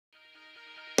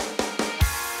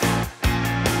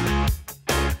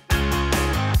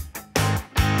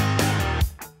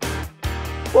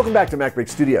Welcome back to MacBreak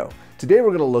Studio. Today we're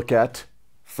going to look at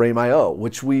FrameIO,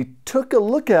 which we took a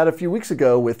look at a few weeks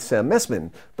ago with Sam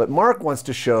Messman, but Mark wants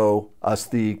to show us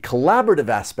the collaborative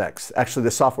aspects, actually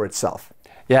the software itself.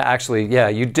 Yeah, actually, yeah,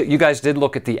 you guys did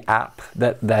look at the app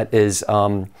that is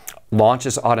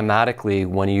launches automatically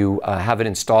when you have it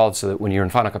installed, so that when you're in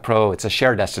Final Cut Pro, it's a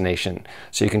share destination.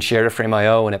 So you can share to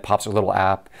FrameIO and it pops a little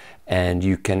app, and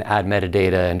you can add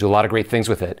metadata and do a lot of great things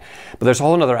with it. But there's a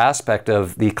whole other aspect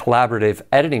of the collaborative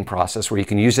editing process where you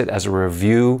can use it as a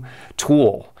review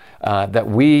tool that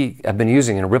we have been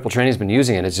using, and Ripple Training's been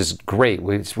using it. It's just great.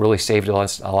 It's really saved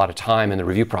us a lot of time in the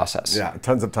review process. Yeah,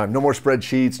 tons of time. No more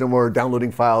spreadsheets, no more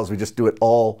downloading files. We just do it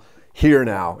all here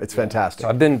now. It's fantastic. So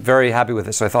I've been very happy with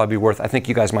it, so I thought it'd be worth, I think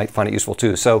you guys might find it useful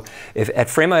too. So if at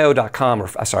frameio.com,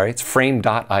 or sorry, it's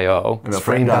frame.io. It's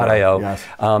frame.io.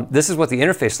 Yes. This is what the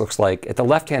interface looks like. At the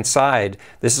left-hand side,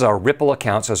 this is our Ripple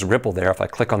account, so there's a Ripple there. If I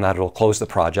click on that, it'll close the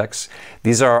projects.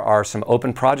 These are some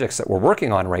open projects that we're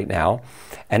working on right now.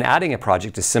 And adding a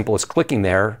project is simple as clicking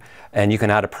there, and you can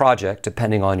add a project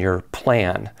depending on your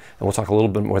plan. And we'll talk a little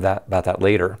bit more about that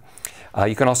later.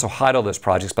 You can also hide all those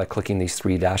projects by clicking these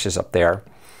three dashes up there.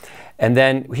 And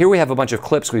then here we have a bunch of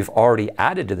clips we've already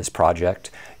added to this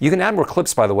project. You can add more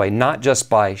clips, by the way, not just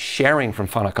by sharing from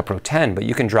Final Cut Pro 10, but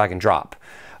you can drag and drop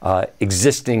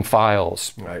existing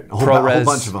files. Right, a whole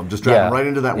bunch of them. Just drag them right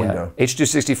into that window.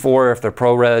 H.264, if they're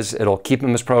ProRes, it'll keep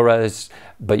them as ProRes,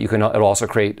 but it'll also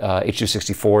create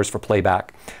H.264s for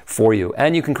playback for you.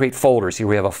 And you can create folders. Here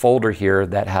we have a folder here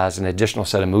that has an additional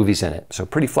set of movies in it. So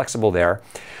pretty flexible there.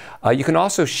 You can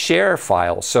also share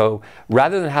files. So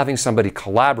rather than having somebody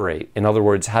collaborate, in other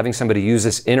words, having somebody use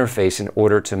this interface in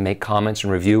order to make comments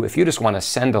and review, if you just want to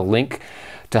send a link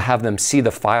to have them see the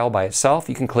file by itself,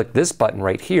 you can click this button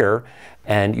right here,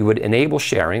 and you would enable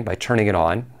sharing by turning it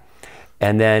on,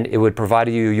 and then it would provide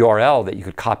you a URL that you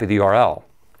could copy the URL.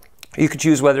 You could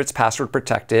choose whether it's password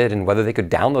protected and whether they could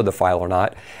download the file or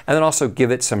not, and then also give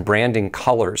it some branding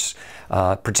colors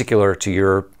particular to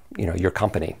your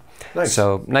company. Nice.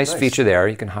 So nice feature there.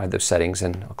 You can hide those settings,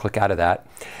 and I'll click out of that.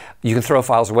 You can throw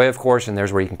files away, of course, and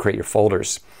there's where you can create your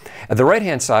folders. At the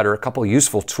right-hand side are a couple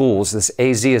useful tools. This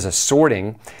AZ is a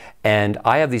sorting, and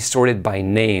I have these sorted by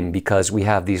name because we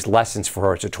have these lessons for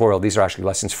our tutorial. These are actually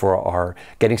lessons for our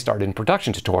Getting Started in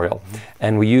Production tutorial,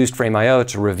 and we used FrameIO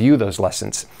to review those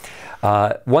lessons.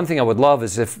 One thing I would love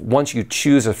is if once you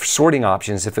choose a sorting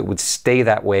options, if it would stay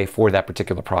that way for that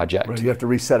particular project. Right, you have to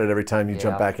reset it every time you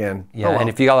jump back in. Yeah, and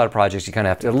if you got a lot of projects, you kind of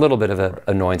have to, a little bit of an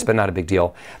annoyance, but not a big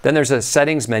deal. Then there's a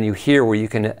settings menu here where you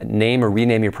can name or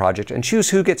rename your project and choose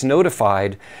who gets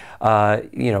notified,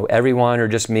 everyone or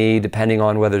just me, depending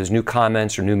on whether there's new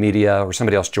comments or new media or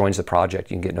somebody else joins the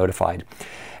project, you can get notified.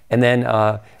 And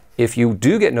then if you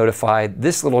do get notified,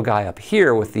 this little guy up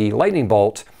here with the lightning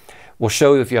bolt will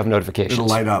show you if you have notifications. It'll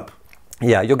light up.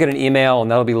 Yeah, you'll get an email and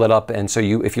that'll be lit up, and so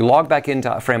if you log back into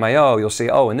FrameIO, you'll see,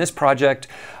 oh, in this project,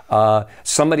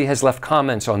 somebody has left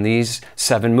comments on these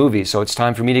 7 movies, so it's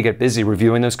time for me to get busy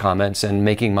reviewing those comments and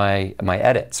making my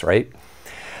edits, right?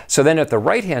 So then at the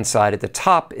right-hand side, at the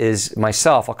top is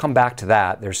myself. I'll come back to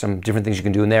that. There's some different things you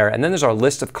can do in there. And then there's our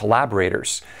list of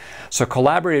collaborators. So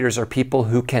collaborators are people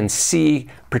who can see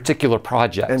particular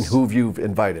projects. And who you've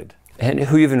invited. And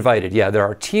who you've invited. Yeah, there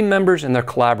are team members and there are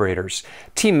collaborators.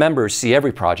 Team members see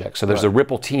every project, so there's a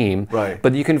Ripple team. Right.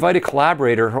 But you can invite a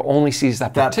collaborator who only sees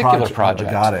that particular project.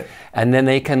 Got it. And then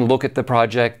they can look at the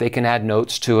project, they can add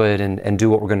notes to it, and do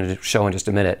what we're going to show in just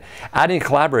a minute. Adding a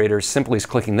collaborator simply is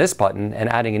clicking this button and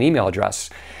adding an email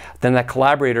address. Then that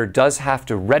collaborator does have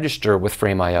to register with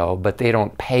FrameIO, but they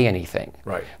don't pay anything.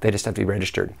 Right. They just have to be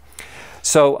registered.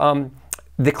 So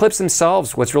the clips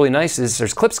themselves, what's really nice is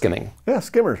there's clip skimming. Yeah,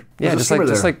 skimmer. Yeah, just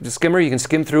like the skimmer, you can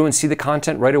skim through and see the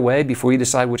content right away before you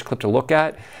decide which clip to look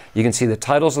at. You can see the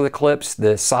titles of the clips,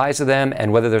 the size of them,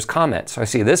 and whether there's comments. So I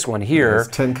see this one here. There's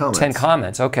 10 comments. 10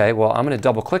 comments. Okay, well, I'm going to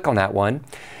double click on that one,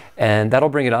 and that'll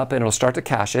bring it up, and it'll start to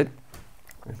cache it.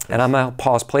 And I'm going to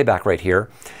pause playback right here.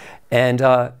 And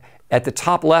at the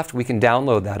top left, we can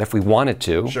download that if we wanted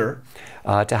to. Sure.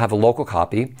 To have a local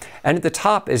copy. And at the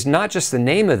top is not just the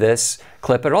name of this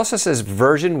clip, it also says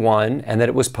version 1 and that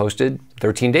it was posted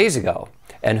 13 days ago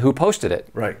and who posted it.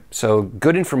 Right. So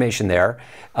good information there,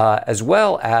 as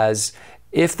well as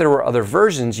if there were other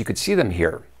versions, you could see them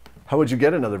here. How would you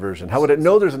get another version? How would it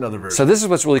know there's another version? So this is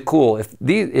what's really cool.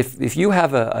 If you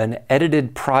have an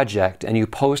edited project and you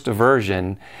post a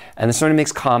version and then somebody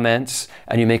makes comments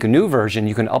and you make a new version,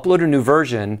 you can upload a new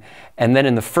version, and then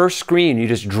in the first screen you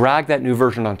just drag that new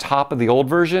version on top of the old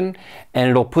version and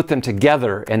it'll put them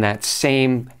together in that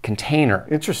same container.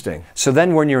 Interesting. So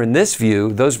then when you're in this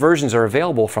view, those versions are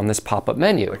available from this pop-up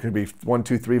menu. It could be 1,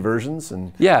 2, 3 versions.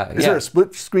 And yeah. Is there a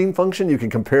split screen function? You can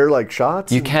compare like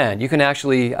shots? You can. You can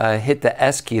actually hit the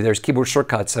S key. There's keyboard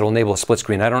shortcuts that will enable a split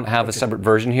screen. I don't have a separate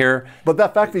version here. But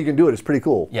that fact that you can do it is pretty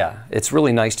cool. Yeah, it's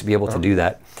really nice to be able to do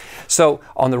that. So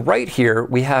on the right here,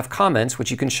 we have comments, which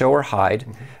you can show or hide.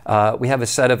 We have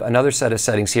another set of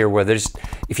settings here where there's,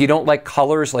 if you don't like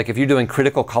colors, like if you're doing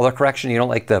critical color correction, you don't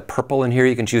like the purple in here,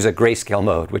 you can choose a grayscale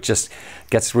mode, which just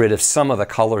gets rid of some of the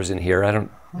colors in here. I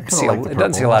don't see, it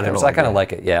doesn't see a lot of them, so I kind of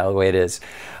like it, yeah, the way it is.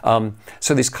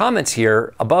 So these comments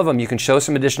here, above them, you can show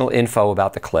some additional info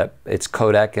about the clip. It's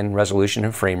codec and resolution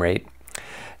and frame rate.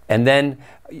 And then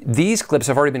these clips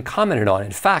have already been commented on.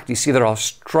 In fact, you see they're all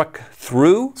struck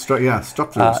through. Struck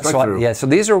through. So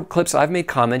these are clips I've made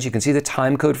comments. You can see the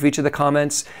time code for each of the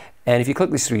comments. And if you click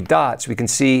these 3 dots, we can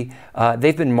see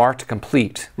they've been marked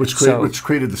complete. Which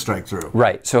created the strike through.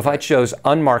 Right. So if I chose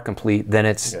unmarked complete, then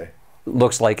it's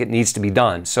looks like it needs to be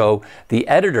done. So the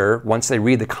editor, once they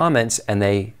read the comments and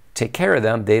they take care of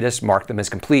them, they just mark them as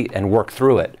complete and work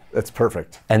through it. That's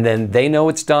perfect. And then they know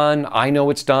it's done, I know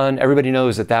it's done, everybody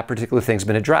knows that that particular thing's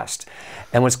been addressed.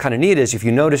 And what's kind of neat is if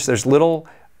you notice there's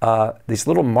these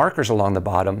little markers along the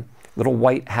bottom, little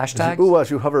white hashtags. Ooh, as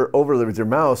you hover over there with your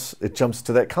mouse, it jumps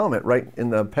to that comment right in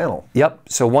the panel. Yep.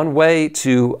 So one way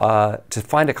to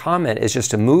find a comment is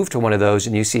just to move to one of those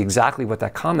and you see exactly what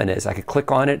that comment is. I could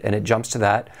click on it and it jumps to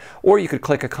that. Or you could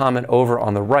click a comment over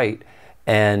on the right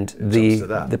and the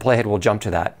playhead will jump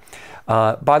to that.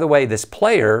 By the way, this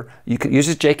player, you could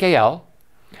use JKL.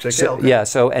 Yeah,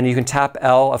 and you can tap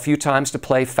L a few times to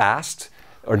play fast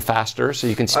or faster, so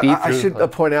you can speed through. I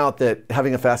should point out that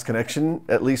having a fast connection,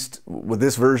 at least with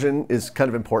this version, is kind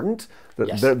of important.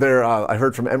 Yes. I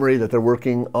heard from Emery that they're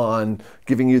working on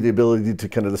giving you the ability to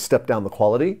kind of step down the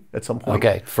quality at some point.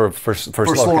 Okay, for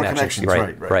slower connections.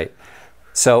 Right.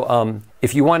 So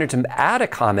if you wanted to add a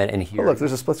comment in here. Oh, look,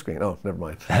 there's a split screen. Oh, never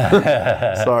mind.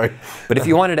 Sorry. But if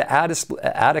you wanted to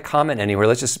add a comment anywhere,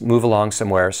 let's just move along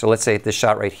somewhere. So let's say at this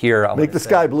shot right here. Make the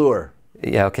sky bluer.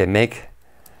 Yeah, okay, make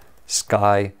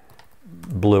sky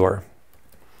bluer.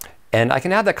 And I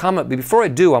can add that comment, but before I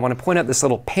do, I want to point out this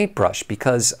little paintbrush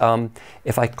because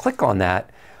if I click on that,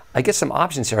 I get some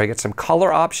options here. I get some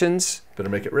color options. Better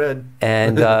make it red.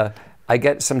 And I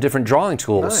get some different drawing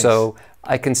tools. Nice. So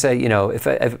I can say, you know, if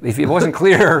it wasn't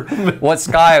clear what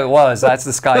sky it was, that's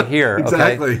the sky here.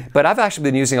 Exactly. Okay? But I've actually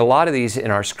been using a lot of these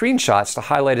in our screenshots to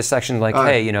highlight a section like,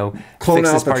 hey, you know,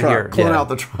 fix this part here. Clone out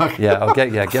the truck. Yeah,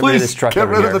 get rid of this truck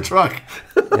over here. Get rid of the truck.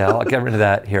 Yeah, I'll get rid of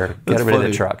that here. Get rid of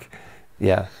the truck.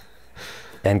 Yeah.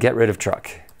 And get rid of truck.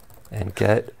 And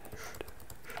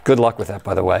good luck with that,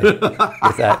 by the way.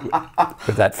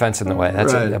 with that fence in the way.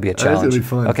 That'll be a challenge. That's gonna be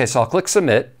fun. Okay, so I'll click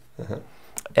submit.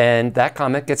 And that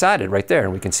comment gets added right there,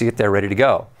 and we can see it there ready to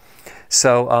go.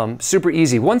 So super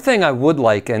easy. One thing I would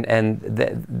like, and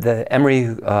the Emery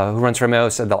who runs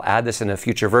FrameIO said they'll add this in a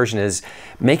future version, is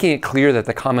making it clear that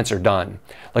the comments are done.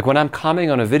 Like when I'm commenting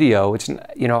on a video, it's,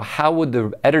 you know, how would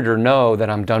the editor know that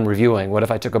I'm done reviewing? What if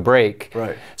I took a break?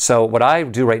 Right. So what I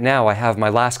do right now, I have my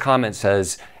last comment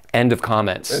says end of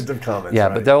comments. End of comments. Yeah,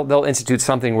 right. but they'll institute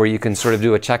something where you can sort of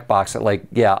do a checkbox that, like,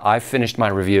 yeah, I've finished my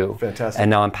review. Fantastic. And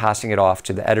now I'm passing it off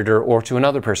to the editor or to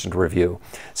another person to review.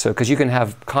 So, because you can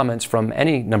have comments from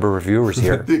any number of reviewers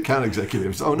here. The account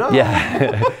executives. Oh no.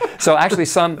 Yeah. So actually,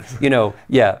 some, you know,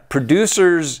 yeah,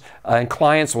 producers and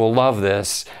clients will love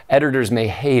this. Editors may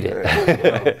hate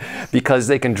it because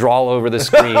they can draw all over the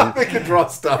screen. They can draw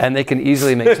stuff. And they can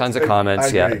easily make tons of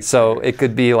comments. Yeah. So it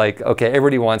could be like, okay,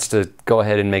 everybody wants to go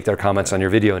ahead and make their comments on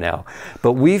your video now.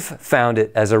 But we've found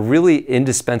it as a really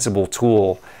indispensable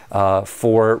tool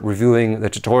for reviewing the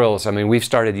tutorials. I mean, we've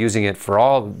started using it for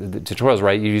all the tutorials,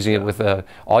 right? You're using it with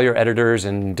all your editors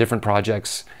and different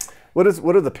projects. What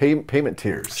are the payment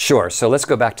tiers? Sure. So let's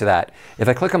go back to that. If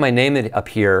I click on my name up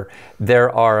here, there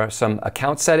are some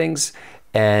account settings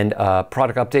and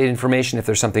product update information if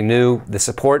there's something new. The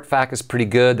support FAQ is pretty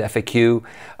good, the FAQ.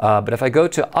 But if I go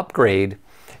to upgrade,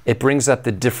 it brings up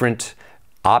the different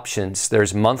options.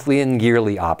 There's monthly and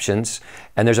yearly options,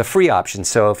 and there's a free option.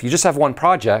 So if you just have one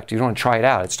project, you don't want to try it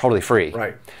out, it's totally free.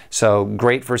 Right. So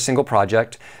great for a single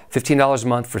project, $15 a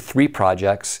month for 3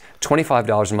 projects,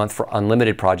 $25 a month for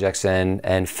unlimited projects,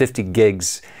 and 50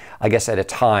 gigs, I guess, at a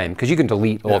time, because you can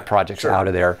delete old projects out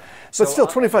of there. But still,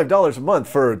 $25 a month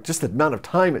for just the amount of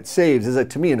time it saves is,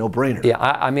 to me, a no-brainer. Yeah,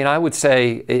 I mean, I would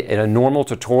say in a normal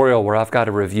tutorial where I've got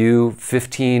to review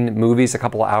 15 movies, a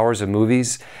couple of hours of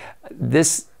movies,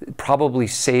 this probably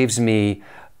saves me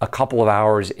a couple of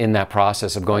hours in that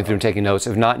process of going through and taking notes,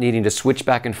 of not needing to switch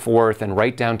back and forth and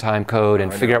write down time code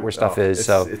and figure out where stuff is.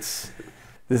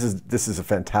 This is a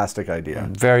fantastic idea.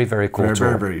 Very, very cool tool.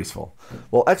 Very, very useful.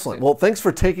 Well, excellent. Well, thanks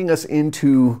for taking us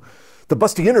into the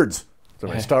busty innards, so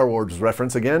my Star Wars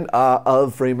reference again,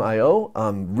 of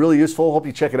FrameIO. Really useful. Hope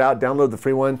you check it out. Download the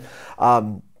free one.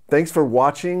 Thanks for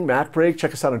watching MacBreak.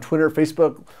 Check us out on Twitter,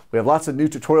 Facebook. We have lots of new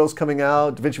tutorials coming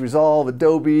out. DaVinci Resolve,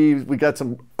 Adobe. We got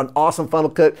an awesome Final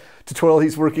Cut tutorial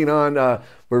he's working on.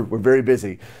 We're very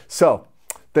busy. So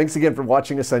thanks again for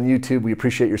watching us on YouTube. We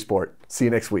appreciate your support. See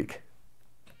you next week.